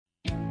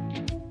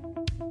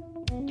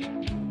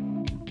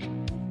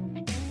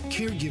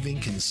Caregiving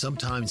can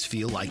sometimes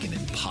feel like an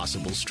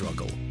impossible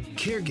struggle.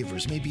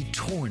 Caregivers may be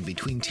torn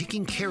between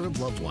taking care of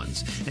loved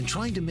ones and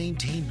trying to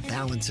maintain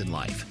balance in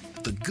life.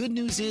 The good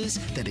news is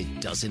that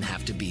it doesn't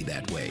have to be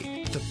that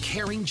way. The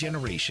Caring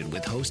Generation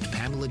with host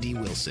Pamela D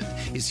Wilson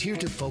is here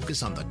to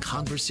focus on the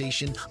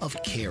conversation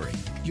of caring.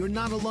 You're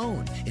not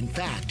alone. In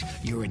fact,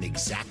 you're in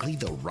exactly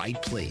the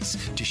right place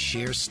to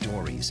share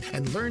stories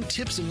and learn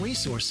tips and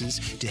resources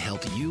to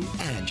help you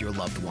and your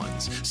loved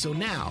ones. So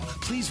now,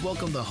 please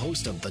welcome the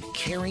host of the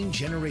Caring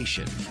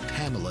Generation,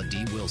 Pamela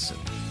D Wilson.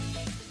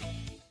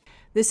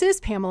 This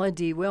is Pamela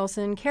D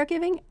Wilson,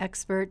 caregiving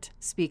expert,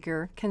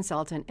 speaker,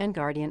 consultant, and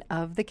guardian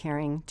of the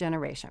Caring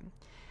Generation.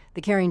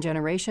 The Caring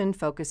Generation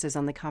focuses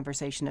on the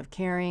conversation of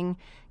caring,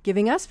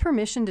 giving us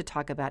permission to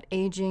talk about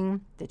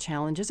aging, the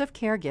challenges of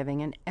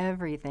caregiving, and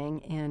everything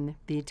in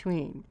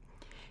between.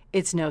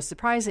 It's no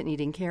surprise that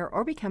needing care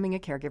or becoming a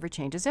caregiver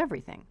changes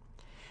everything.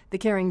 The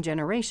Caring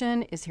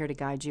Generation is here to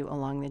guide you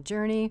along the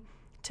journey,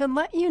 to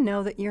let you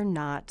know that you're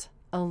not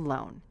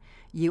alone.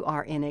 You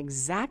are in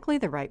exactly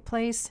the right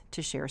place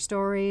to share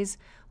stories,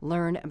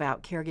 learn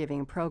about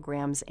caregiving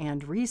programs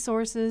and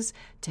resources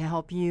to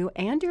help you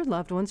and your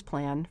loved ones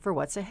plan for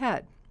what's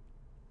ahead.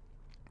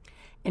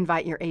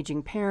 Invite your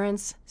aging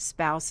parents,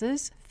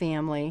 spouses,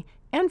 family,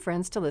 and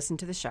friends to listen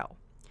to the show.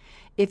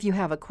 If you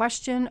have a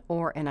question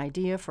or an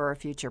idea for a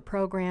future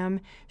program,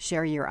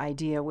 share your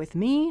idea with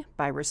me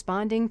by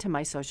responding to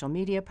my social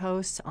media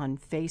posts on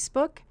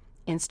Facebook,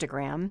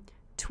 Instagram,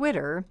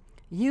 Twitter,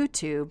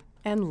 YouTube,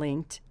 and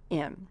LinkedIn.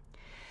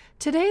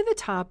 Today, the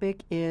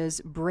topic is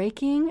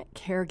breaking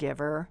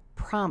caregiver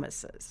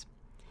promises.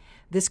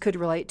 This could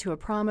relate to a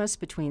promise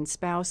between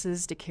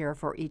spouses to care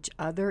for each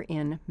other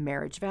in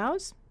marriage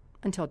vows,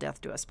 until death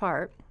do us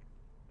part.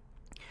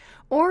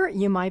 Or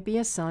you might be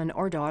a son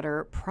or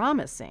daughter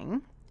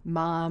promising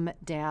mom,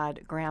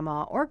 dad,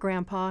 grandma, or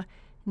grandpa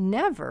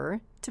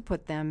never to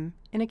put them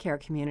in a care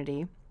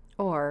community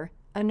or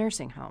a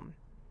nursing home.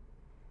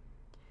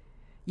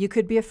 You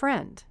could be a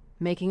friend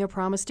making a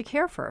promise to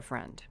care for a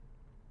friend.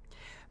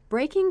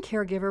 Breaking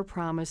caregiver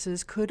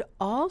promises could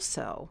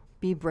also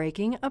be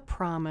breaking a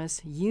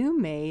promise you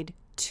made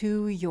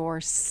to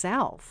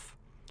yourself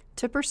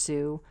to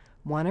pursue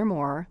one or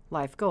more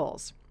life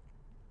goals.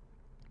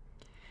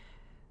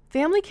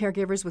 Family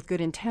caregivers with good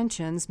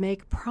intentions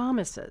make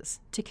promises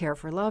to care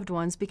for loved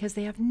ones because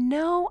they have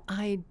no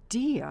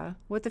idea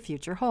what the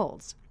future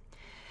holds.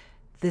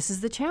 This is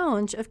the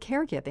challenge of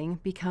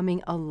caregiving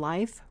becoming a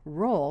life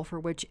role for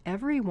which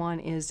everyone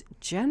is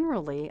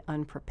generally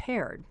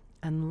unprepared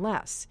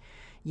unless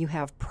you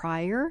have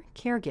prior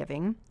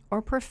caregiving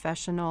or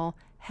professional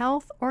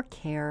health or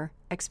care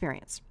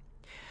experience.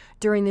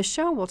 During this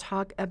show, we'll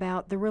talk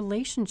about the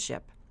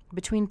relationship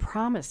between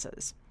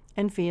promises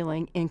and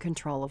feeling in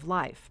control of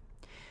life,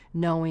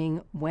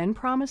 knowing when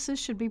promises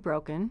should be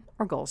broken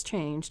or goals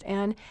changed,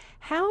 and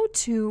how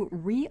to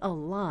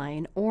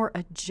realign or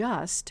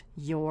adjust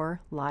your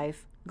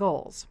life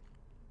goals.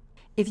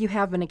 If you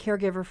have been a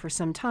caregiver for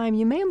some time,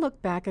 you may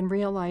look back and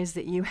realize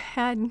that you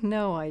had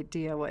no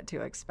idea what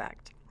to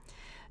expect.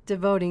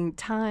 Devoting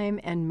time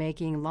and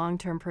making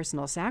long-term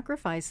personal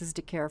sacrifices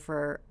to care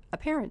for a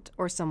parent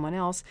or someone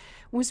else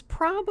was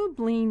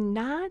probably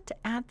not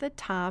at the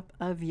top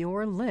of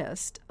your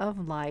list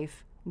of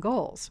life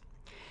goals.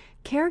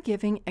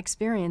 Caregiving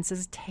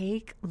experiences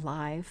take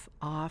life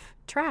off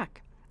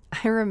track.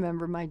 I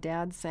remember my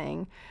dad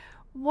saying,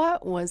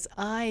 "What was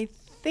I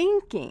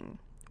thinking?"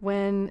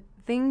 when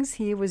things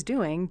he was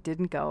doing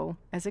didn't go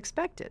as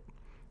expected.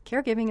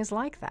 Caregiving is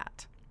like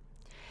that.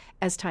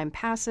 As time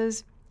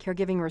passes,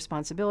 caregiving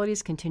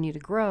responsibilities continue to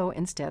grow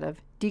instead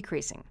of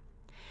decreasing.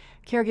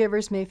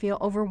 Caregivers may feel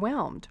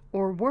overwhelmed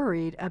or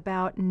worried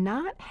about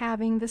not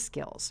having the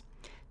skills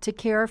to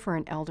care for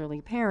an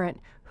elderly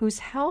parent whose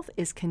health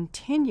is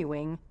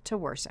continuing to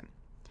worsen.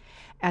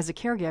 As a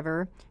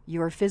caregiver,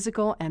 your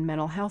physical and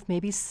mental health may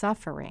be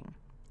suffering.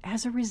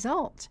 As a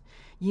result,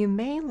 you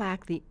may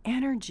lack the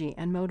energy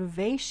and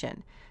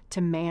motivation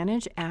to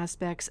manage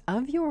aspects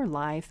of your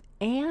life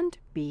and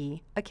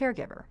be a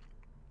caregiver.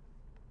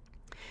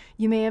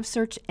 You may have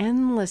searched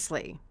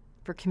endlessly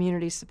for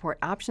community support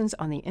options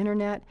on the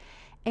internet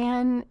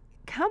and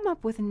come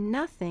up with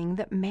nothing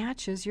that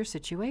matches your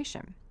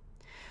situation.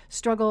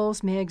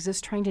 Struggles may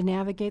exist trying to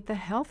navigate the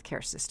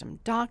healthcare system,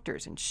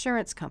 doctors,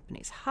 insurance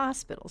companies,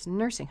 hospitals,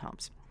 nursing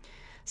homes.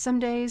 Some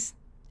days,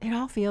 it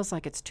all feels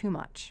like it's too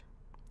much.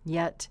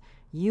 Yet,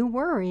 you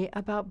worry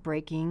about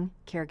breaking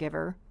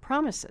caregiver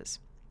promises.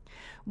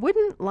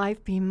 Wouldn't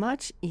life be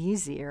much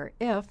easier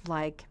if,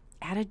 like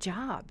at a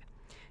job,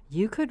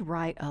 you could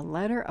write a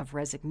letter of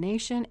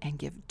resignation and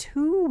give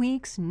 2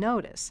 weeks'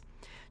 notice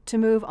to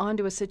move on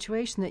to a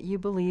situation that you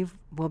believe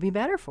will be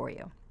better for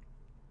you?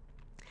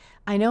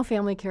 I know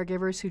family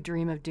caregivers who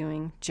dream of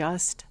doing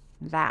just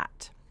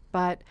that.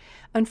 But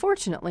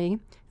unfortunately,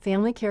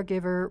 family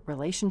caregiver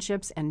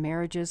relationships and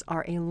marriages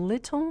are a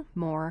little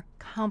more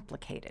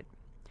complicated.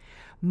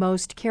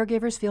 Most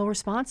caregivers feel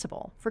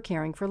responsible for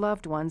caring for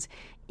loved ones,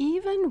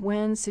 even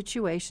when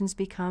situations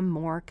become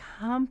more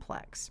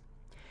complex.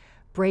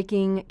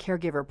 Breaking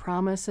caregiver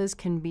promises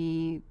can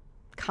be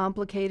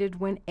complicated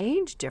when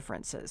age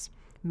differences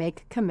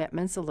make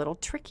commitments a little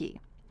tricky.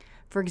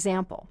 For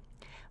example,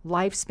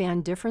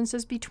 lifespan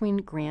differences between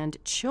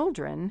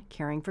grandchildren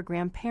caring for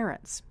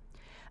grandparents,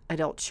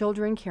 adult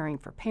children caring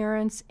for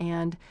parents,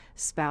 and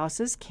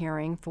spouses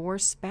caring for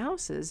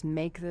spouses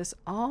make this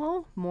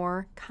all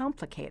more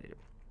complicated.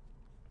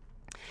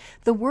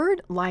 The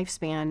word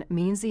lifespan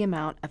means the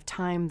amount of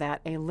time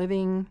that a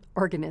living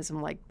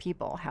organism like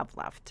people have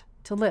left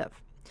to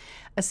live.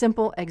 A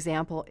simple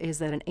example is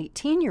that an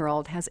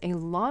 18-year-old has a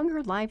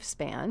longer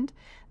lifespan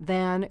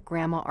than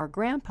grandma or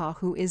grandpa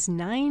who is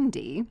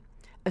 90,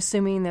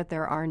 assuming that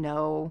there are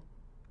no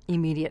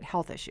immediate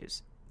health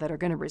issues that are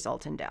going to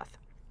result in death.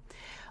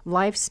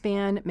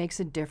 Lifespan makes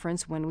a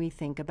difference when we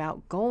think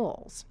about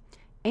goals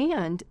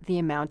and the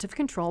amount of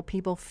control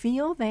people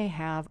feel they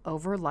have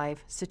over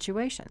life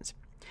situations.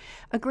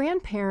 A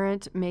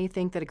grandparent may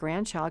think that a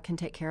grandchild can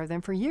take care of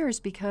them for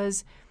years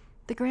because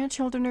the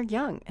grandchildren are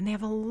young and they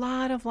have a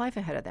lot of life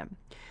ahead of them,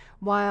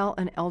 while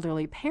an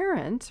elderly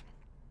parent,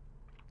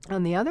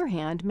 on the other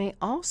hand, may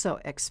also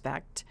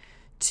expect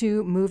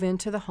to move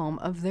into the home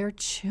of their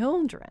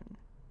children.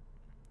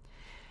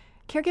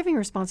 Caregiving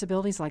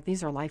responsibilities like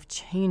these are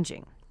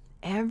life-changing.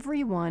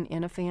 Everyone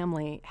in a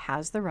family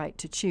has the right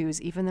to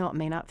choose, even though it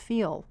may not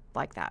feel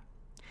like that.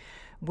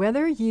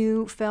 Whether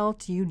you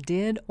felt you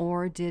did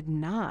or did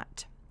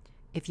not,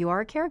 if you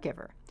are a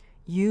caregiver,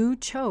 you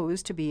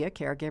chose to be a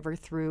caregiver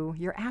through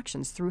your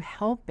actions, through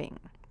helping.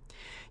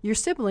 Your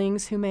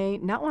siblings who may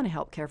not want to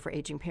help care for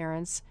aging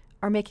parents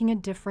are making a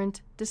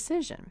different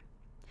decision.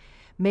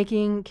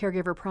 Making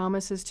caregiver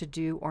promises to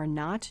do or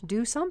not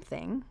do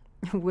something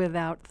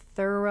without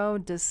thorough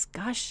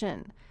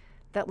discussion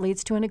that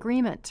leads to an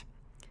agreement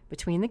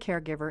between the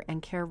caregiver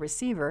and care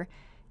receiver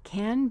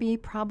can be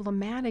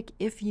problematic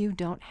if you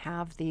don't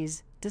have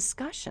these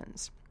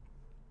discussions.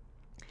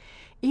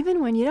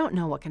 Even when you don't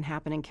know what can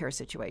happen in care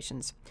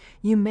situations,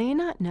 you may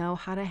not know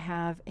how to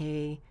have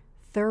a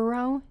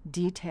thorough,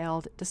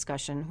 detailed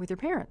discussion with your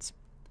parents.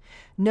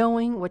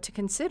 Knowing what to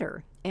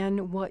consider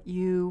and what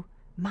you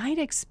might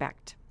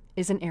expect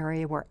is an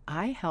area where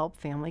I help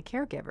family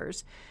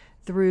caregivers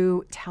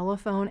through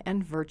telephone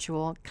and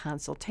virtual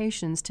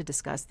consultations to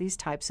discuss these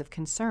types of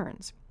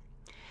concerns.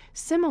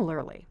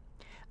 Similarly,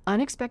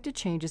 unexpected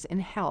changes in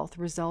health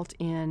result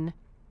in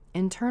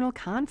internal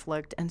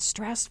conflict and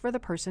stress for the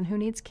person who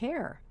needs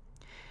care.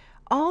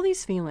 All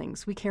these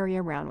feelings we carry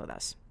around with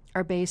us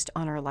are based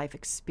on our life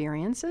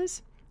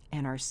experiences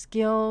and our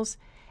skills,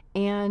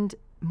 and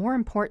more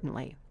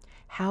importantly,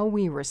 how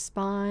we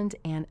respond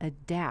and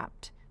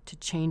adapt to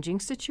changing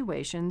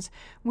situations,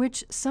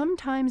 which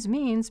sometimes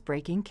means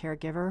breaking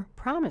caregiver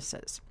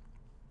promises.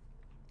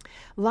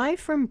 Life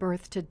from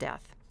birth to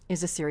death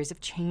is a series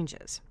of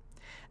changes.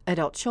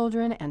 Adult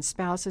children and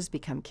spouses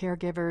become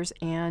caregivers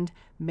and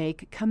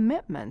make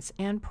commitments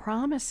and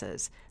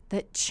promises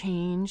that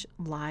change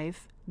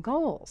life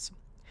goals.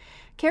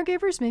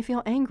 Caregivers may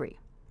feel angry,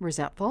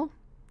 resentful,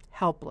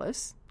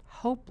 helpless,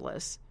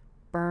 hopeless,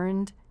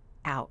 burned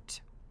out.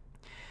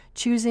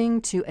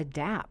 Choosing to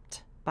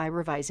adapt by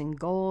revising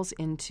goals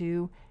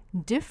into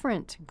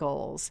different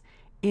goals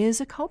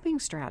is a coping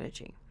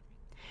strategy.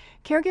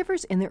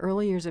 Caregivers in the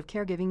early years of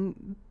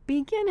caregiving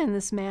begin in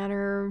this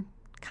manner,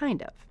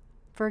 kind of.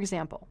 For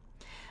example,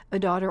 a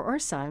daughter or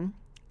son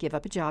give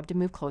up a job to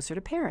move closer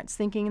to parents,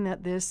 thinking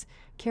that this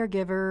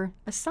caregiver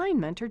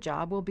assignment or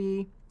job will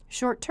be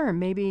short-term,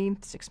 maybe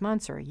 6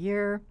 months or a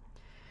year.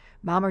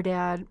 Mom or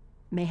dad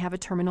may have a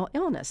terminal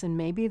illness, and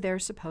maybe they're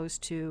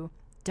supposed to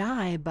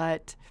die,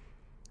 but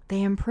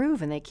they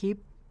improve and they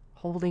keep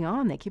holding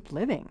on, they keep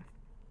living.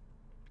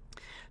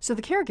 So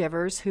the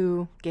caregivers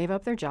who gave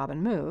up their job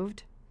and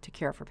moved to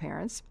care for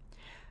parents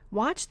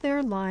watched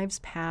their lives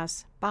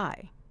pass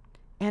by.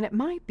 And it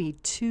might be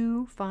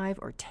 2, 5,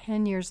 or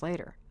 10 years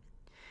later.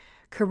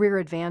 Career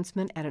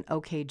advancement at an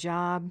okay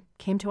job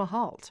came to a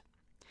halt.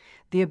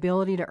 The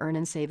ability to earn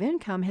and save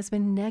income has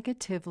been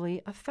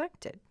negatively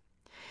affected.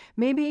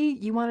 Maybe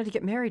you wanted to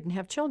get married and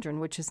have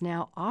children, which is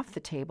now off the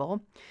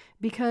table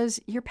because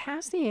you're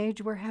past the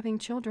age where having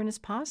children is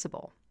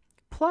possible.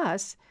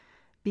 Plus,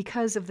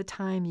 because of the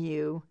time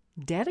you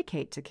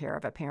dedicate to care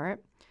of a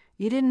parent,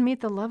 you didn't meet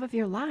the love of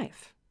your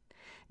life.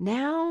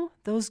 Now,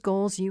 those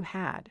goals you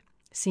had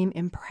seem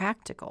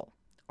impractical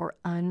or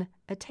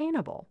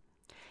unattainable.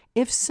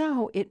 If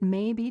so, it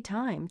may be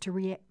time to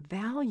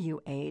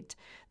reevaluate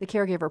the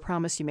caregiver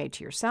promise you made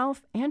to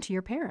yourself and to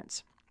your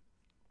parents.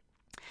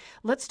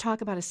 Let's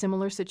talk about a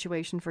similar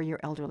situation for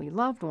your elderly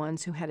loved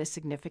ones who had a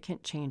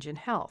significant change in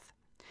health.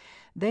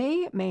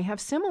 They may have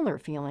similar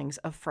feelings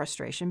of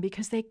frustration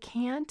because they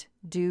can't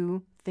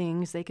do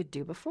things they could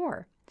do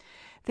before.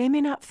 They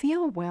may not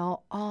feel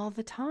well all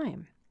the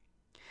time.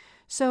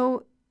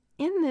 So,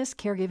 in this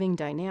caregiving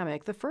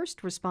dynamic, the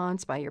first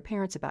response by your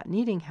parents about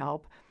needing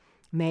help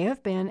may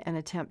have been an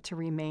attempt to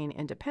remain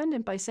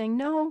independent by saying,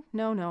 no,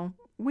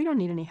 we don't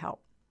need any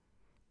help.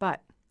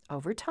 But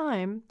over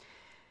time,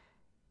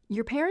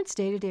 your parents'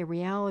 day-to-day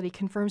reality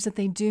confirms that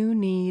they do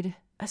need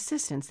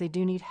assistance, they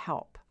do need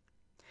help.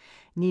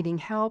 Needing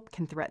help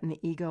can threaten the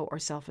ego or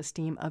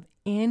self-esteem of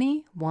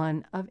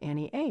anyone of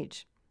any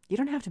age. You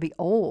don't have to be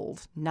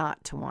old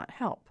not to want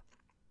help.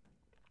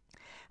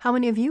 How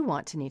many of you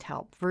want to need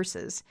help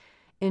versus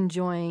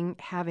enjoying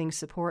having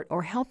support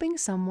or helping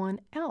someone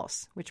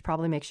else, which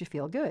probably makes you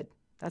feel good?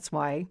 That's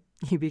why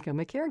you become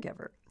a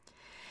caregiver.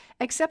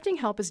 Accepting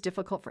help is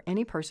difficult for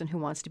any person who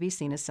wants to be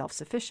seen as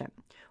self-sufficient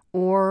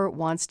or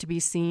wants to be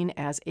seen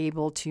as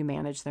able to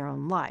manage their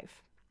own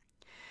life.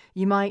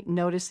 You might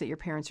notice that your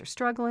parents are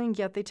struggling,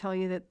 yet they tell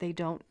you that they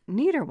don't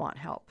need or want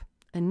help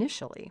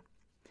initially.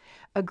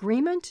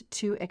 Agreement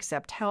to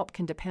accept help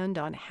can depend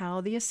on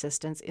how the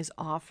assistance is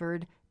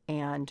offered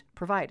and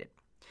provided.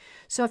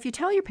 So if you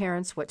tell your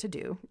parents what to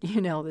do,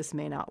 you know this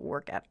may not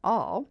work at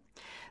all.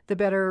 The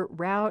better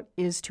route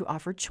is to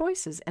offer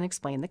choices and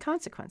explain the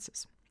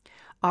consequences.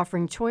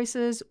 Offering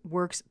choices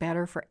works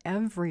better for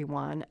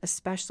everyone,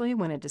 especially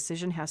when a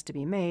decision has to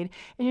be made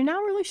and you're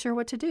not really sure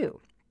what to do.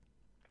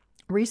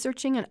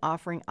 Researching and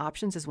offering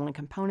options is one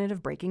component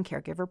of breaking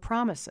caregiver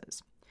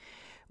promises.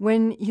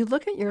 When you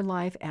look at your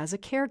life as a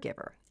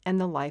caregiver and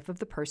the life of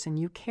the person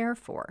you care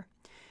for,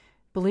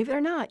 believe it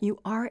or not, you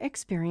are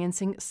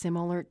experiencing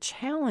similar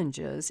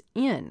challenges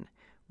in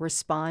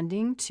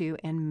responding to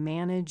and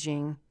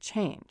managing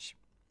change.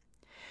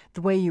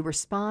 The way you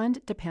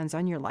respond depends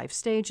on your life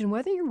stage and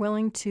whether you're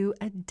willing to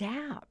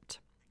adapt.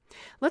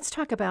 Let's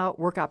talk about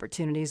work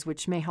opportunities,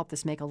 which may help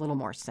this make a little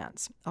more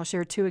sense. I'll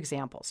share 2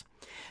 examples.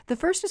 The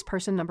first is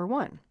person number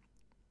 1.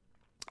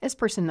 As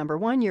person number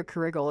 1, your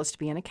career goal is to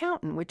be an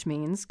accountant, which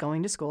means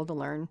going to school to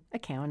learn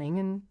accounting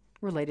and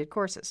related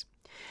courses.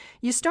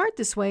 You start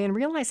this way and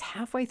realize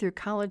halfway through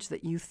college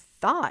that you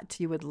thought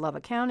you would love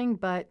accounting,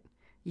 but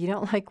you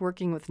don't like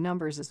working with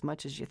numbers as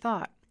much as you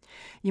thought.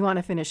 You want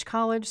to finish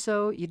college,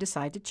 so you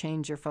decide to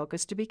change your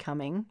focus to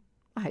becoming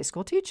a high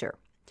school teacher.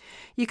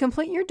 You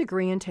complete your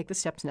degree and take the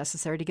steps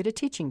necessary to get a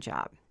teaching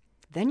job.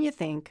 Then you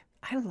think,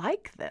 I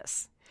like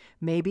this.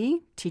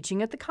 Maybe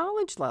teaching at the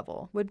college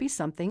level would be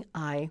something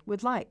I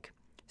would like.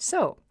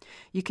 So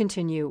you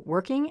continue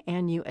working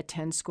and you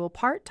attend school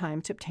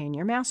part-time to obtain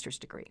your master's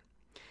degree.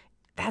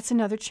 That's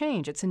another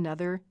change. It's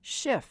another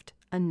shift,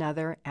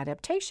 another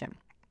adaptation.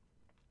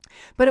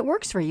 But it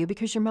works for you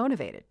because you're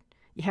motivated.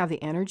 You have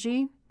the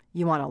energy,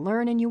 you want to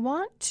learn, and you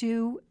want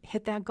to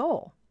hit that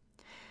goal.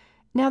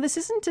 Now, this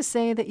isn't to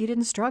say that you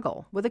didn't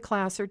struggle with a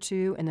class or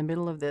 2 in the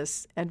middle of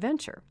this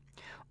adventure,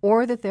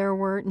 or that there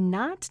were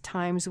not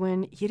times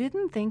when you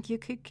didn't think you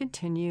could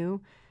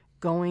continue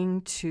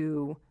going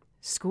to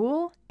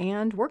school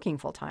and working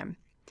full-time.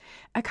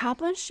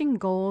 Accomplishing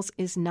goals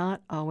is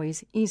not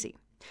always easy.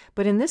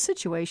 But in this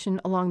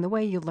situation, along the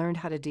way, you learned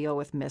how to deal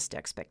with missed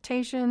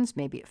expectations,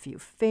 maybe a few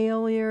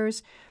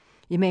failures.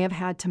 You may have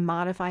had to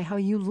modify how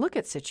you look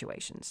at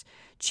situations,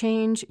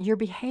 change your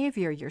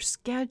behavior, your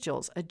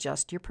schedules,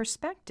 adjust your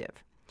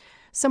perspective.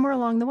 Somewhere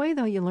along the way,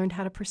 though, you learned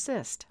how to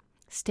persist,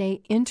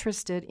 stay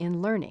interested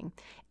in learning,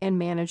 and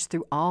manage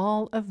through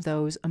all of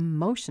those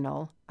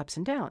emotional ups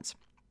and downs.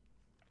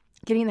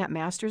 Getting that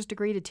master's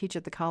degree to teach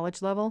at the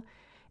college level,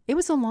 it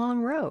was a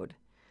long road.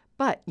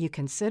 But you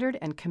considered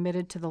and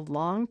committed to the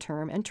long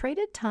term and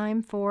traded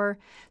time for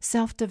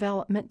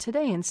self-development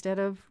today instead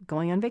of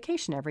going on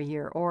vacation every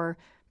year or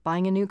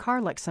buying a new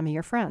car like some of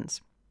your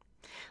friends.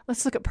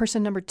 Let's look at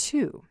person number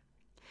 2.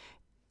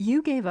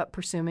 You gave up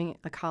pursuing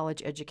a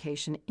college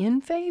education in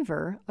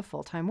favor of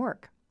full-time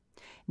work.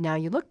 Now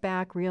you look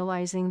back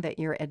realizing that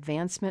your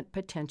advancement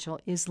potential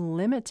is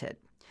limited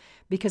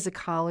because a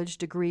college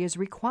degree is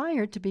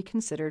required to be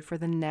considered for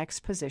the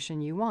next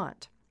position you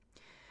want.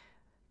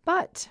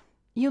 But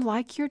you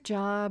like your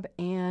job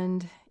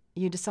and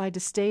you decide to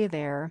stay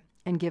there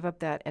and give up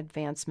that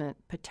advancement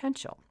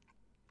potential.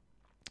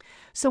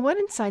 So what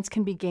insights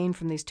can be gained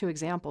from these 2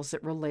 examples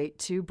that relate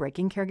to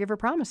breaking caregiver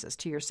promises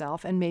to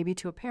yourself and maybe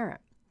to a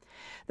parent?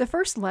 The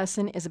first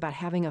lesson is about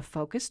having a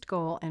focused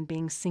goal and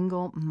being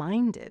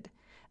single-minded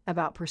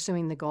about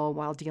pursuing the goal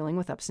while dealing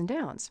with ups and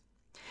downs.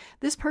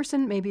 This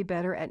person may be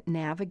better at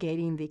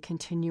navigating the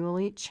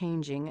continually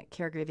changing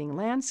caregiving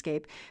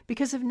landscape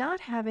because of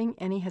not having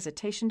any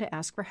hesitation to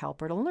ask for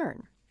help or to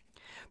learn.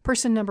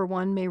 Person number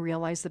 1 may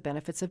realize the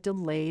benefits of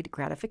delayed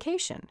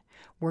gratification,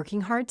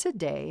 working hard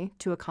today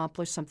to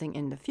accomplish something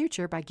in the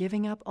future by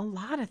giving up a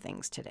lot of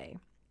things today.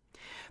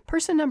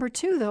 Person number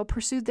 2, though,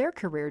 pursued their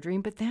career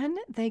dream, but then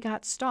they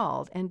got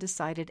stalled and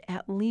decided,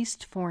 at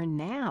least for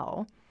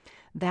now,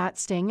 that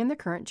staying in the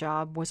current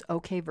job was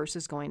okay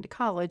versus going to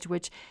college,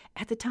 which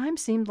at the time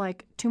seemed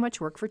like too much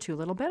work for too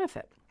little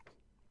benefit.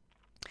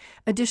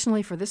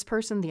 Additionally, for this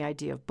person, the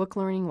idea of book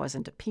learning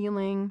wasn't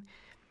appealing.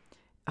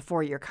 A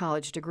 4-year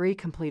college degree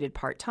completed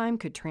part-time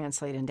could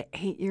translate into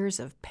 8 years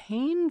of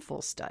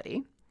painful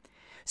study.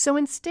 So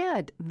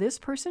instead, this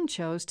person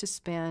chose to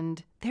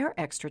spend their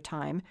extra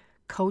time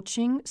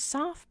coaching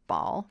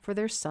softball for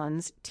their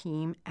son's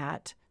team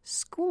at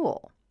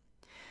school.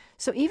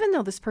 So even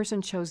though this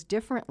person chose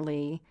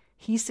differently,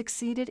 he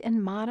succeeded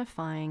in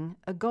modifying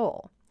a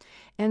goal.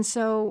 And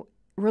so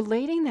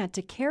relating that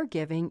to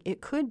caregiving,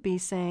 it could be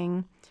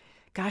saying,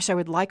 Gosh, I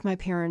would like my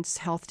parents'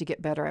 health to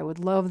get better. I would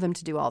love them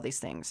to do all these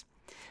things.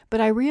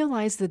 But I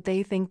realize that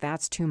they think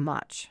that's too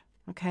much,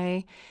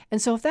 okay?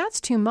 And so if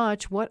that's too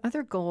much, what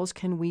other goals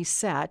can we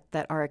set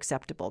that are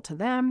acceptable to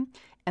them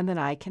and that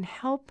I can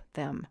help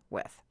them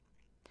with?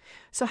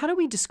 So how do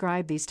we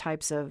describe these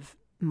types of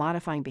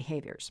modifying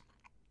behaviors?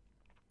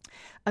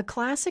 A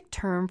classic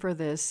term for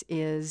this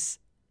is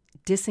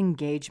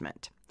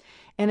disengagement,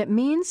 and it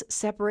means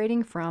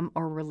separating from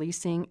or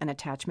releasing an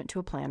attachment to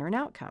a plan or an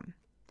outcome.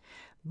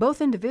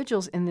 Both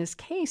individuals in this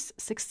case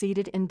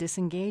succeeded in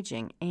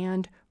disengaging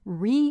and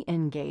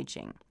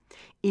re-engaging,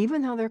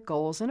 even though their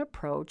goals and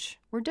approach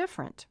were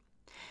different.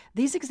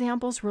 These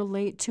examples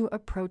relate to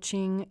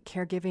approaching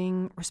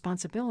caregiving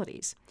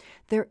responsibilities.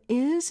 There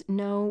is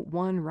no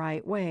one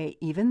right way,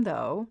 even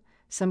though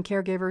some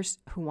caregivers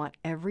who want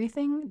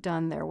everything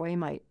done their way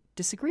might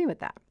disagree with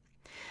that.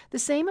 The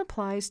same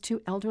applies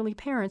to elderly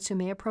parents who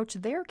may approach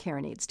their care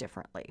needs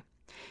differently.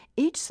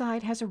 Each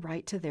side has a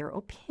right to their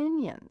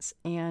opinions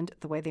and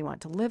the way they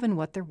want to live and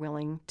what they're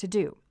willing to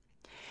do.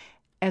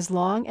 As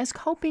long as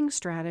coping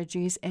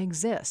strategies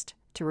exist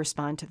to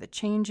respond to the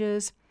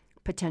changes,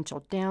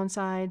 potential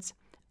downsides,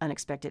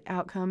 unexpected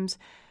outcomes,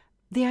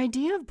 the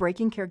idea of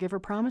breaking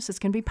caregiver promises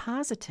can be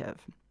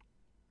positive.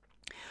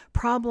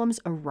 Problems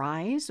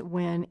arise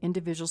when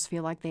individuals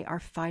feel like they are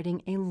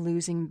fighting a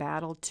losing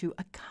battle to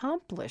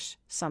accomplish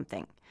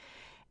something,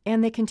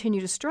 and they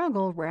continue to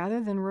struggle rather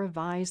than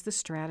revise the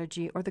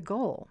strategy or the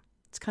goal.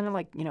 It's kind of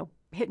like,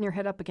 hitting your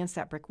head up against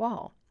that brick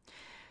wall.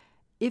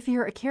 If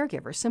you're a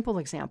caregiver, simple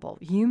example,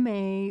 you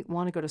may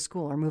want to go to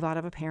school or move out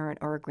of a parent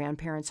or a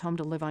grandparent's home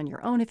to live on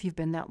your own if you've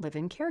been that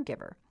live-in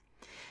caregiver.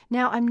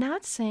 Now, I'm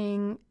not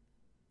saying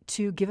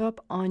to give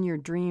up on your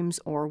dreams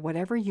or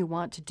whatever you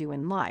want to do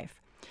in life.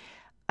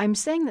 I'm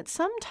saying that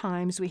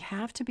sometimes we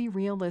have to be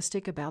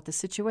realistic about the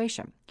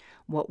situation,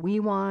 what we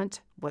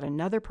want, what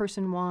another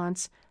person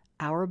wants,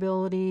 our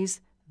abilities,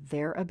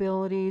 their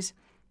abilities,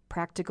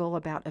 practical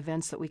about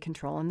events that we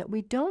control and that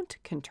we don't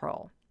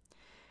control.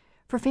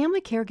 For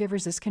family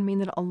caregivers, this can mean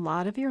that a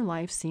lot of your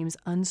life seems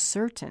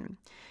uncertain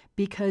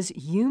because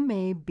you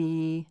may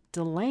be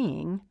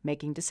delaying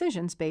making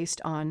decisions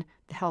based on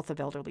the health of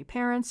elderly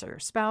parents or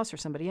spouse or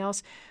somebody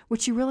else,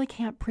 which you really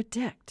can't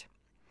predict.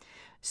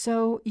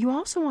 So you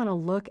also want to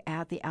look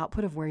at the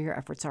output of where your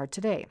efforts are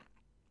today.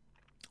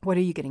 What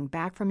are you getting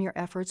back from your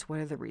efforts? What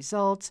are the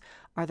results?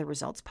 Are the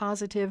results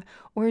positive?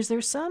 Or is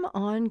there some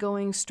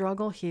ongoing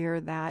struggle here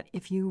that,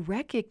 if you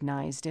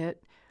recognized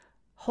it,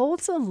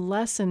 holds a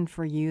lesson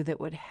for you that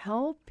would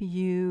help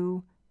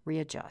you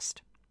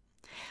readjust?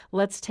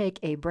 Let's take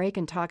a break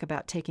and talk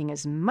about taking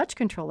as much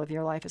control of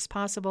your life as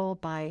possible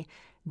by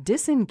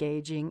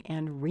disengaging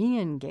and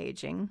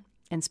re-engaging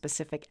in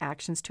specific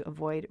actions to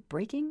avoid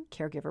breaking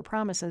caregiver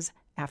promises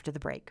after the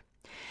break.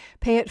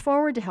 Pay it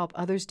forward to help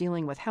others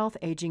dealing with health,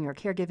 aging, or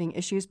caregiving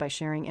issues by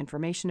sharing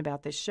information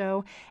about this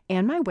show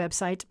and my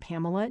website,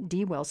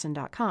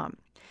 PamelaDWilson.com.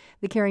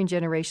 The Caring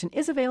Generation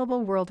is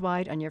available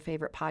worldwide on your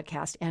favorite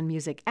podcast and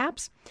music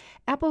apps: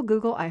 Apple,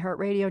 Google,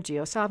 iHeartRadio,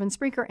 JioSaavn,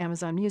 Spreaker,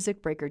 Amazon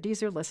Music, Breaker,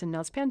 Deezer, Listen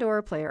Notes,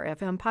 Pandora, Player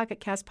FM, Pocket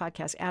Cast,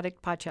 Podcast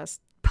Addict,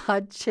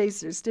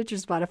 Podchaser, Stitcher,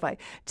 Spotify,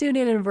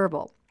 TuneIn, and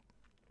Verbal.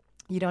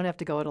 You don't have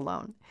to go it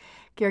alone.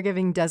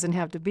 Caregiving doesn't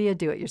have to be a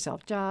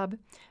do-it-yourself job.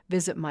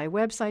 Visit my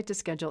website to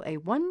schedule a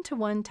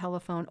one-to-one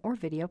telephone or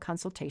video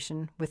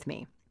consultation with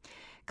me.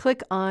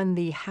 Click on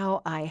the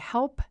How I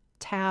Help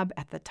tab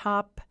at the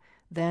top,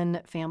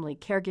 then Family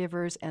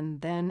Caregivers,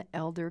 and then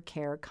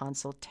Eldercare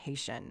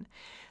Consultation.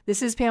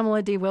 This is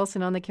Pamela D.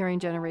 Wilson on the Caring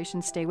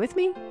Generation. Stay with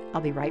me.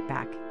 I'll be right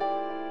back.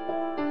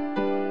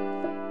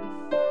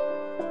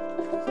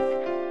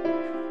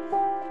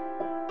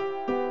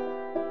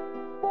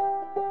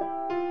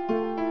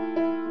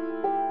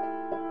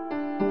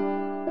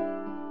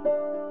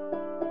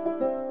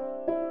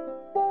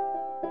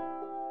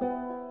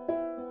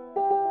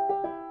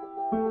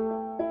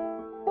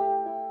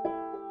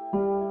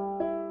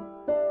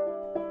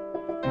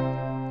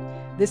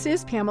 This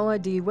is Pamela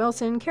D.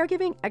 Wilson,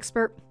 caregiving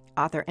expert,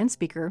 author, and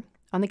speaker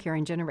on the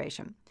Caring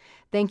Generation.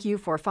 Thank you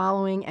for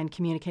following and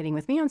communicating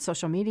with me on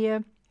social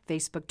media,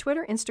 Facebook,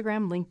 Twitter,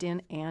 Instagram,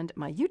 LinkedIn, and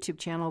my YouTube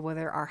channel, where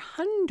there are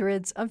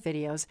hundreds of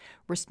videos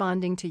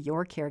responding to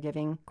your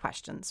caregiving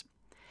questions.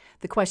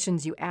 The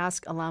questions you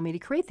ask allow me to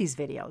create these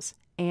videos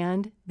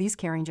and these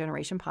Caring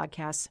Generation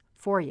podcasts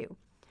for you.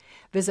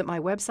 Visit my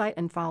website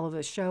and follow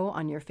the show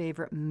on your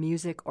favorite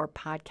music or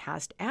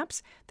podcast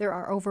apps. There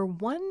are over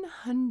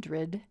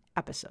 100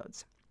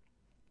 episodes.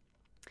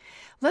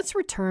 Let's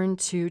return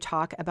to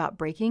talk about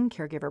breaking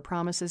caregiver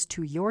promises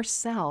to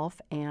yourself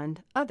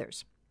and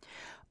others.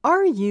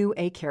 Are you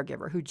a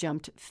caregiver who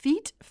jumped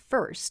feet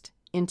first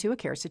into a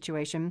care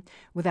situation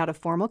without a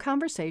formal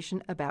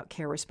conversation about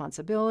care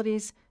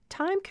responsibilities,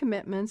 time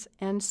commitments,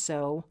 and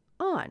so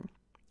on?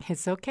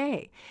 It's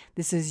okay.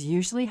 This is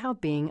usually how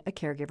being a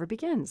caregiver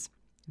begins,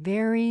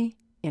 very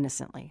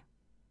innocently.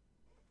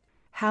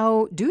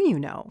 How do you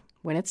know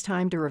when it's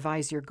time to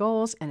revise your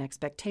goals and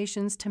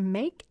expectations to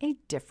make a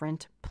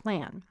different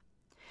plan?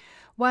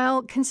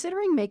 While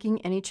considering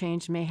making any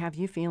change may have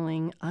you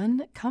feeling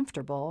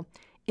uncomfortable,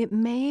 it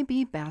may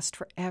be best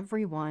for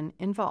everyone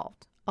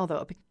involved,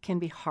 although it can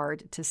be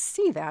hard to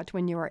see that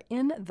when you are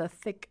in the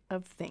thick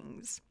of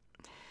things.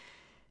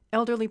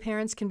 Elderly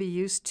parents can be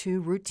used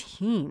to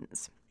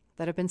routines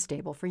that have been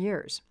stable for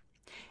years.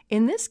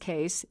 In this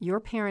case, your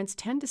parents'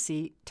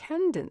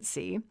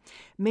 tendency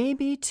may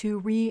be to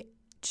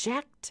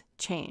reject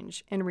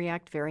change and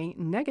react very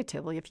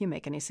negatively if you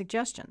make any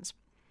suggestions.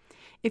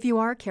 If you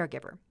are a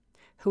caregiver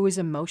who is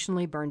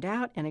emotionally burned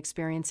out and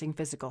experiencing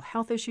physical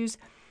health issues,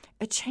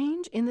 a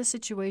change in the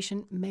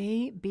situation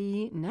may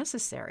be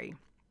necessary.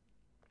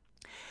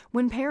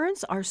 When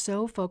parents are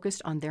so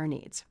focused on their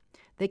needs,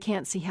 they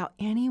can't see how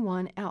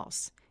anyone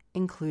else,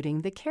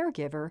 including the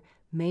caregiver,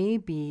 may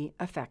be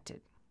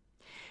affected.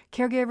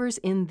 Caregivers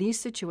in these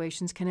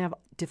situations can have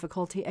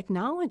difficulty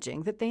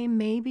acknowledging that they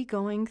may be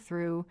going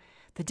through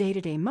the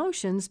day-to-day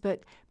motions,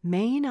 but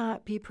may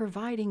not be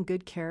providing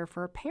good care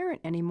for a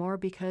parent anymore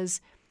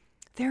because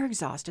they're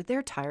exhausted,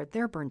 they're tired,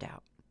 they're burned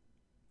out.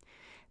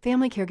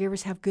 Family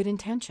caregivers have good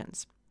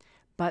intentions,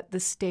 but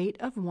the state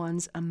of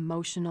one's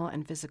emotional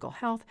and physical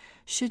health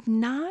should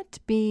not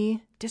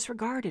be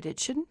disregarded. It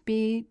shouldn't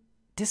be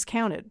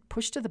discounted,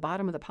 pushed to the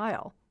bottom of the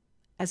pile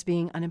as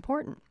being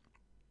unimportant.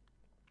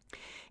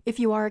 If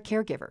you are a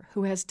caregiver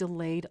who has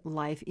delayed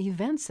life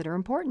events that are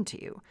important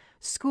to you,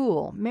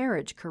 school,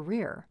 marriage,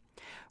 career,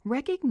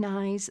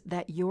 recognize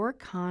that your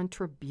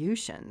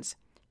contributions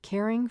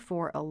caring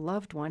for a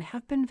loved one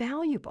have been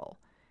valuable,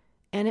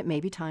 and it may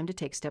be time to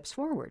take steps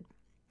forward.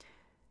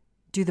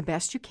 Do the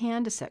best you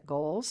can to set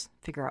goals,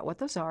 figure out what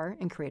those are,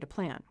 and create a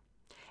plan.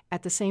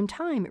 At the same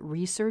time,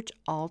 research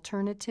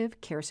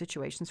alternative care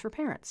situations for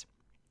parents.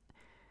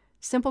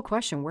 Simple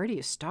question, where do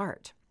you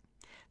start?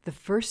 The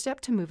first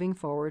step to moving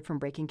forward from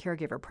breaking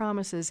caregiver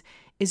promises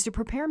is to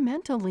prepare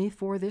mentally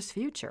for this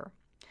future.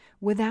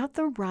 Without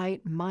the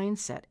right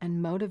mindset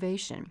and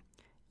motivation,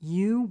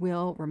 you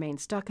will remain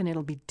stuck and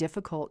it'll be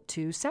difficult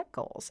to set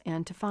goals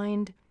and to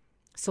find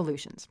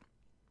solutions.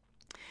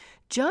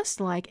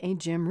 Just like a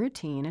gym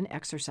routine and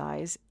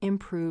exercise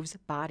improves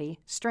body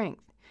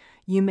strength,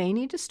 you may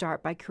need to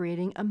start by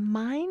creating a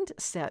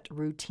mindset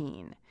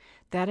routine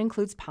that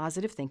includes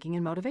positive thinking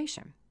and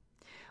motivation.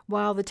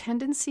 While the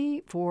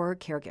tendency for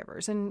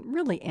caregivers, and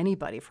really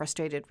anybody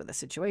frustrated with a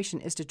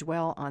situation, is to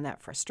dwell on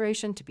that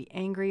frustration, to be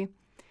angry,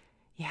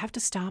 you have to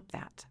stop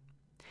that.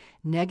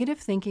 Negative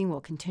thinking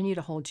will continue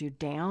to hold you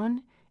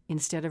down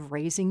instead of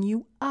raising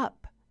you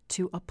up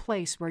to a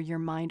place where your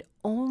mind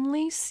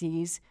only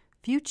sees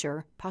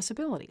future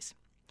possibilities.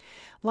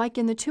 Like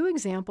in the two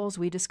examples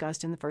we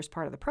discussed in the first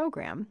part of the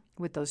program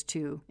with those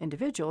two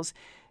individuals,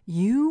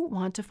 you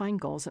want to find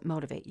goals that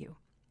motivate you.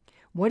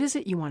 What is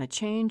it you want to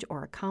change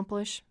or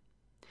accomplish?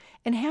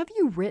 And have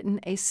you written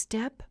a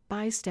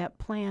step-by-step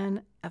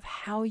plan of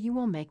how you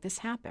will make this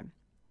happen?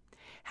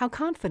 How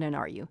confident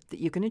are you that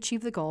you can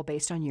achieve the goal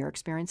based on your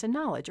experience and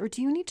knowledge? Or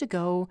do you need to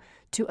go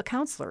to a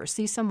counselor or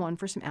see someone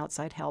for some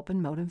outside help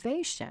and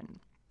motivation?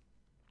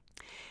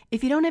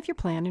 If you don't have your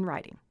plan in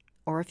writing,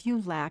 or if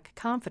you lack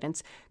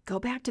confidence, go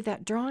back to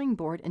that drawing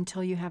board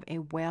until you have a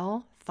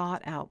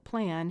well-thought-out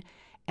plan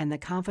and the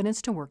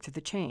confidence to work through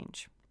the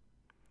change.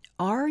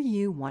 Are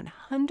you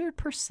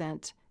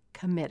 100%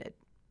 committed?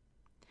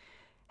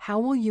 How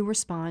will you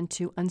respond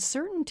to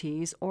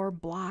uncertainties or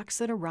blocks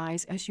that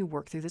arise as you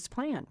work through this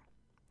plan?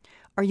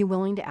 Are you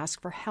willing to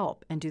ask for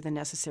help and do the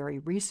necessary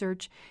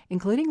research,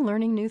 including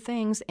learning new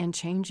things and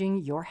changing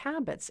your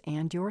habits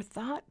and your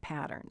thought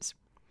patterns?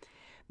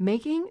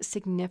 Making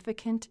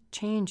significant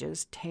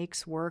changes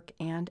takes work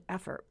and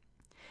effort.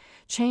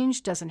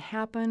 Change doesn't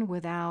happen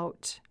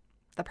without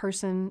the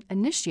person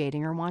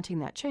initiating or wanting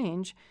that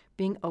change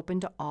being open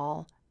to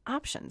all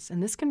options.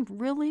 And this can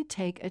really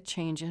take a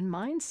change in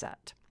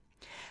mindset.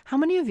 How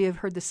many of you have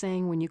heard the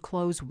saying, when you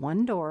close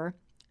one door,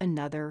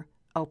 another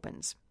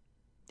opens?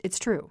 It's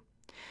true.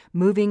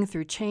 Moving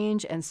through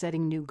change and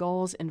setting new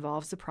goals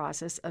involves the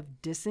process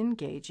of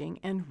disengaging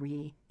and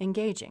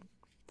re-engaging.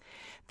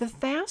 The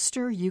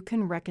faster you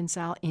can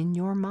reconcile in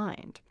your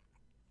mind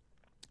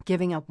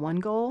giving up one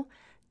goal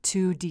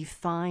to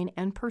define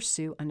and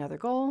pursue another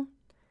goal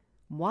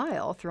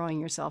while throwing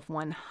yourself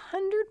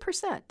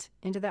 100%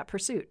 into that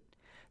pursuit,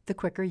 the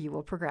quicker you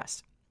will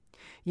progress.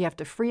 You have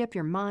to free up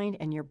your mind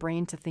and your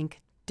brain to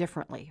think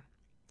differently.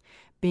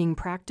 Being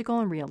practical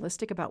and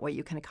realistic about what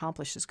you can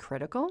accomplish is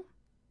critical.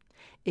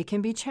 It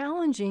can be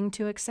challenging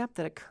to accept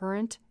that a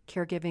current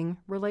caregiving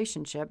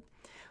relationship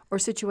or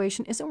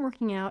situation isn't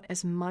working out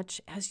as much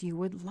as you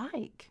would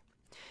like.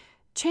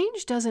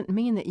 Change doesn't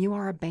mean that you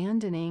are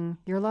abandoning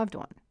your loved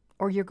one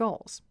or your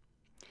goals.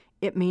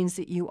 It means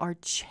that you are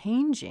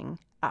changing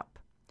up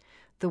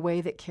the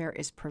way that care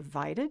is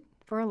provided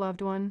for a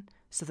loved one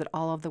so that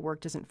all of the work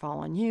doesn't fall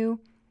on you,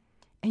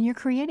 and you're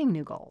creating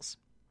new goals.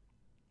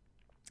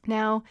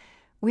 Now,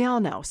 we all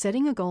know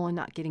setting a goal and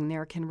not getting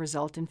there can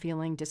result in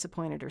feeling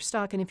disappointed or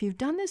stuck. And if you've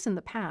done this in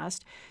the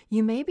past,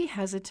 you may be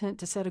hesitant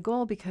to set a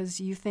goal because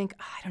you think,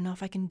 I don't know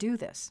if I can do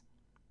this.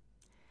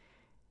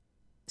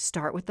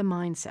 start with the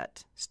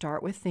mindset.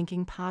 Start with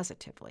thinking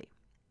positively.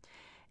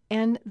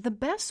 And the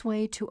best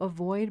way to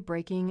avoid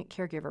breaking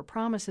caregiver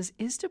promises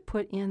is to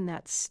put in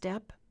that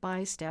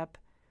step-by-step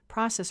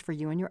process for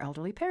you and your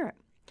elderly parent.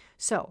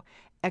 So,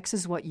 X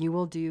is what you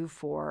will do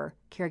for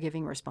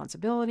caregiving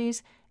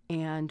responsibilities,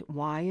 and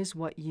Y is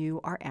what you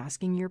are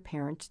asking your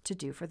parent to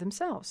do for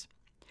themselves.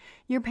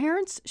 Your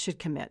parents should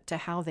commit to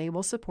how they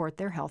will support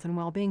their health and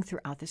well-being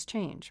throughout this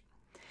change.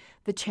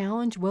 The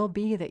challenge will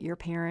be that your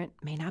parent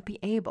may not be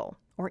able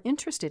or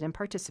interested in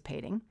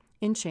participating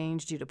in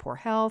change due to poor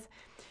health.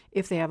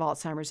 If they have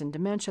Alzheimer's and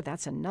dementia,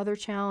 that's another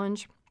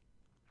challenge.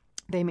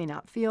 They may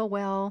not feel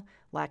well,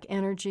 lack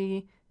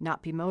energy,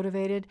 not be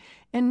motivated,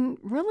 and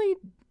really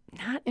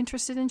not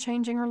interested in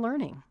changing or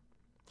learning.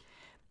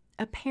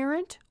 A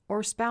parent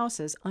or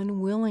spouse's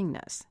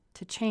unwillingness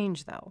to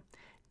change, though,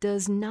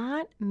 does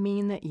not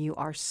mean that you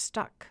are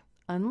stuck,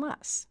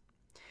 unless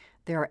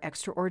there are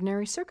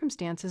extraordinary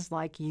circumstances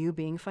like you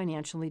being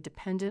financially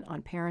dependent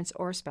on parents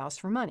or a spouse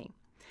for money.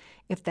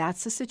 If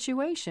that's the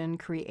situation,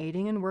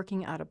 creating and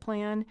working out a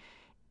plan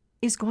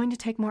is going to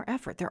take more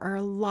effort. There are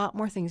a lot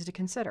more things to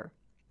consider.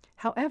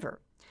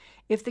 However,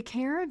 if the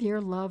care of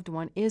your loved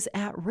one is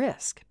at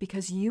risk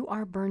because you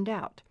are burned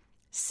out,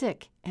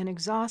 sick, and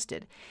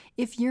exhausted,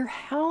 if your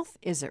health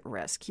is at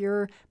risk,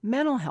 your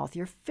mental health,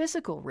 your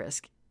physical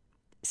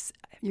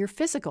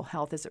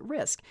health is at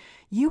risk,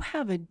 you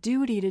have a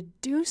duty to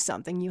do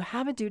something. You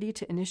have a duty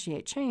to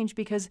initiate change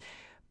because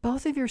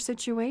both of your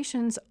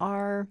situations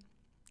are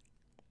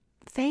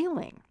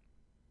failing.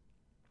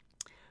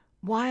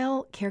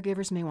 While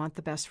caregivers may want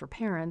the best for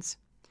parents,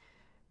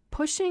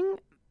 pushing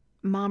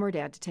mom or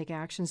dad to take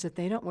actions that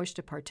they don't wish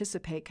to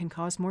participate can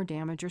cause more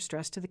damage or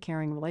stress to the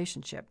caring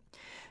relationship,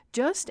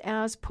 just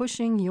as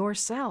pushing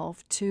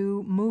yourself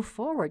to move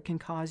forward can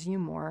cause you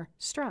more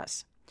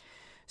stress.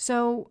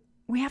 So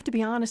we have to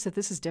be honest that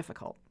this is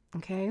difficult,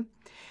 okay?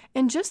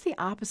 And just the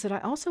opposite, I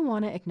also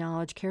want to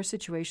acknowledge care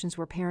situations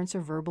where parents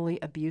are verbally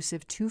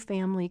abusive to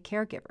family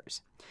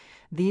caregivers.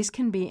 These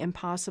can be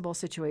impossible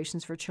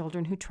situations for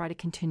children who try to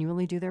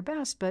continually do their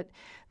best, but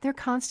they're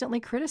constantly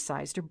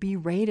criticized or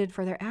berated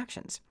for their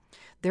actions.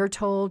 They're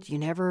told, you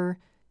never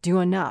do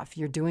enough,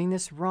 you're doing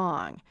this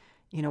wrong.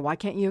 Why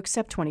can't you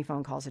accept 20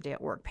 phone calls a day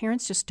at work?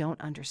 Parents just don't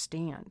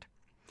understand.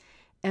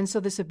 And so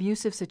this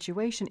abusive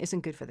situation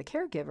isn't good for the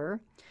caregiver,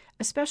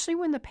 especially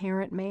when the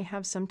parent may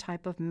have some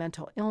type of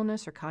mental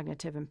illness or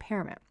cognitive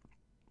impairment.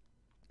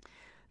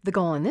 The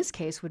goal in this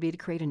case would be to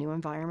create a new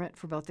environment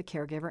for both the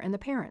caregiver and the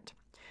parent,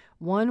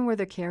 one where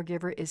the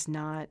caregiver is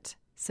not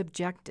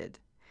subjected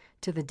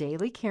to the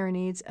daily care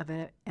needs of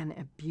an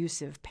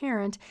abusive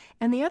parent,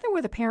 and the other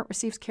where the parent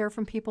receives care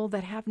from people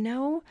that have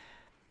no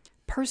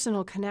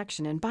personal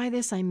connection. And by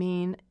this, I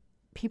mean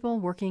people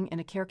working in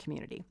a care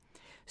community,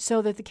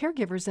 so that the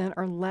caregivers then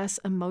are less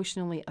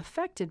emotionally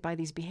affected by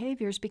these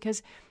behaviors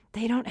because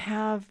they don't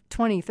have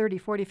 20, 30,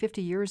 40,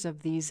 50 years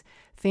of these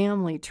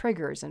family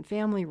triggers and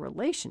family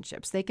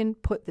relationships. They can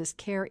put this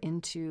care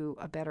into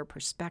a better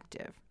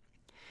perspective.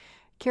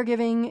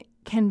 Caregiving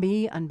can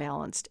be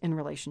unbalanced in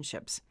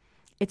relationships.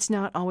 It's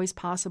not always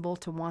possible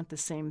to want the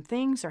same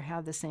things or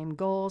have the same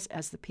goals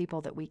as the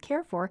people that we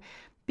care for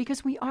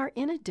because we are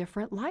in a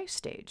different life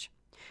stage.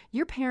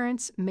 Your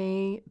parents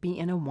may be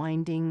in a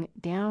winding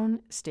down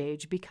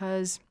stage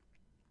because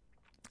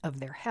of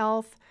their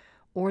health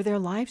or their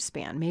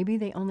lifespan. Maybe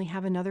they only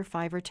have another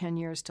 5 or 10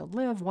 years to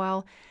live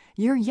while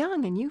you're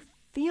young and you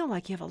feel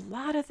like you have a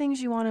lot of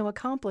things you want to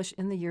accomplish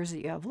in the years that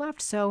you have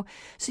left. So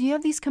you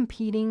have these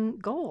competing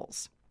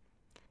goals.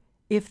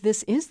 If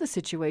this is the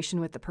situation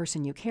with the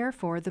person you care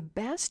for, the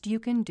best you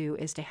can do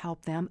is to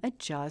help them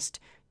adjust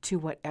to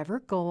whatever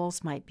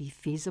goals might be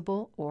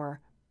feasible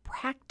or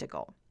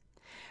practical.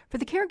 For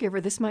the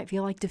caregiver, this might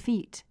feel like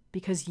defeat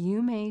because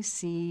you may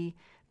see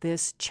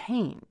this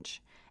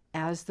change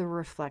as the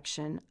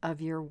reflection of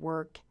your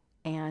work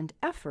and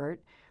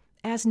effort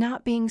as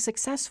not being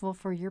successful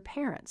for your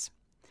parents.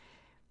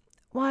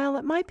 While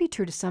it might be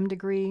true to some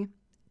degree,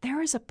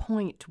 there is a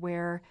point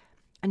where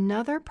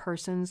another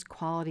person's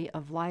quality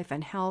of life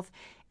and health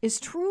is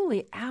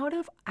truly out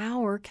of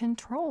our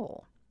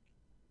control.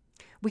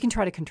 We can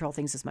try to control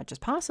things as much as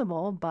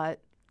possible, but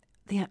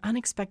the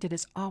unexpected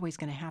is always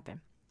going to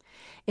happen.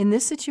 In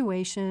this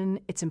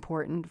situation, it's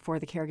important for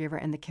the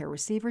caregiver and the care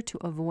receiver to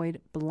avoid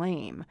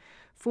blame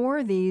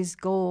for these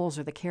goals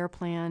or the care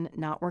plan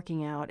not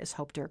working out as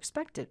hoped or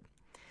expected.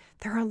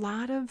 There are a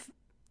lot of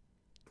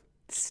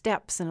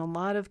steps and a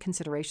lot of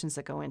considerations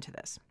that go into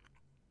this.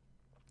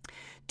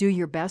 Do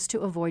your best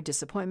to avoid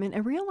disappointment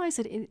and realize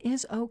that it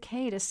is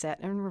okay to set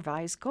and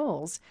revise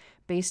goals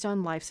based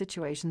on life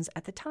situations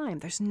at the time.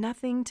 There's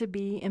nothing to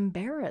be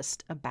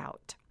embarrassed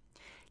about.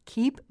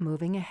 Keep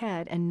moving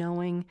ahead and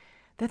knowing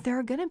that there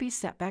are going to be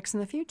setbacks in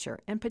the future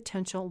and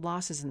potential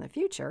losses in the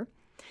future.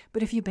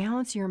 But if you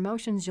balance your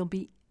emotions, you'll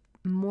be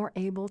more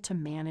able to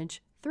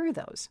manage through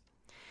those.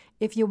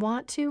 If you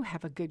want to,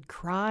 have a good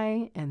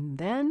cry and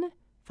then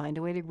find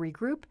a way to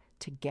regroup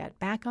to get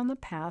back on the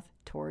path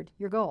toward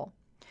your goal.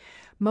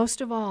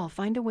 Most of all,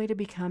 find a way to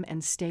become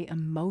and stay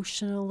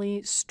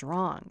emotionally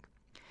strong.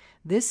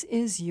 This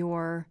is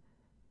your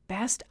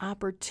best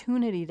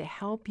opportunity to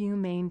help you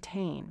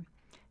maintain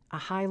a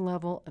high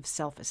level of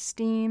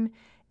self-esteem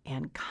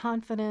and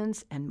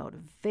confidence and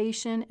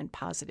motivation and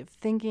positive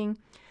thinking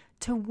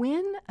to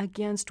win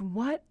against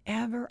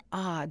whatever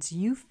odds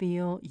you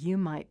feel you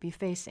might be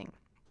facing.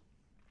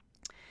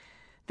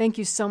 Thank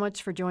you so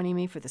much for joining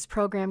me for this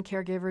program,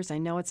 caregivers. I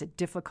know it's a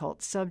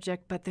difficult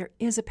subject, but there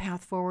is a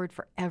path forward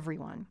for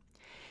everyone.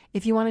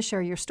 If you want to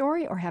share your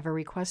story or have a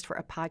request for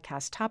a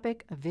podcast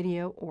topic, a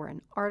video, or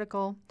an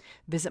article,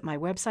 visit my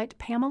website,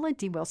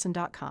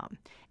 PamelaDWilson.com,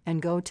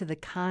 and go to the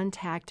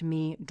Contact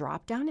Me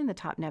drop-down in the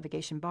top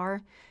navigation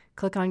bar.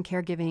 Click on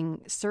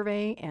Caregiving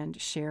Survey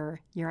and share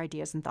your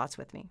ideas and thoughts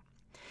with me.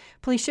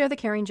 Please share the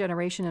Caring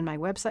Generation and my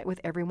website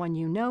with everyone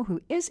you know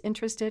who is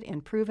interested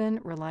in proven,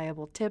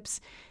 reliable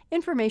tips,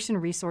 information,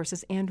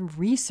 resources, and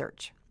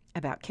research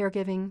about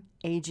caregiving,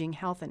 aging,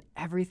 health, and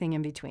everything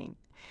in between.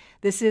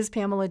 This is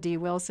Pamela D.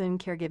 Wilson,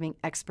 caregiving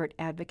expert,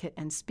 advocate,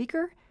 and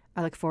speaker.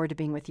 I look forward to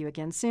being with you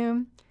again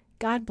soon.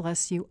 God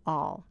bless you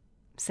all.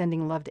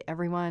 Sending love to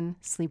everyone.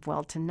 Sleep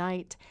well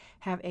tonight.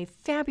 Have a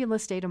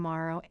fabulous day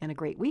tomorrow and a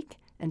great week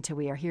until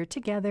we are here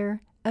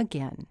together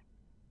again.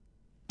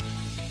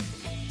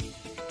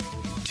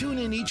 Tune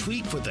in each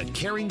week for The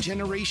Caring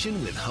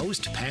Generation with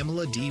host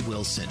Pamela D.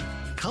 Wilson.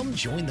 Come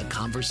join the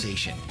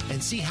conversation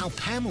and see how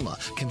Pamela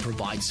can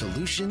provide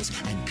solutions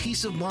and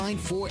peace of mind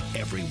for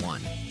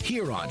everyone.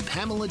 Here on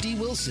Pamela D.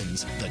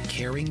 Wilson's The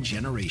Caring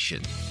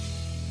Generation.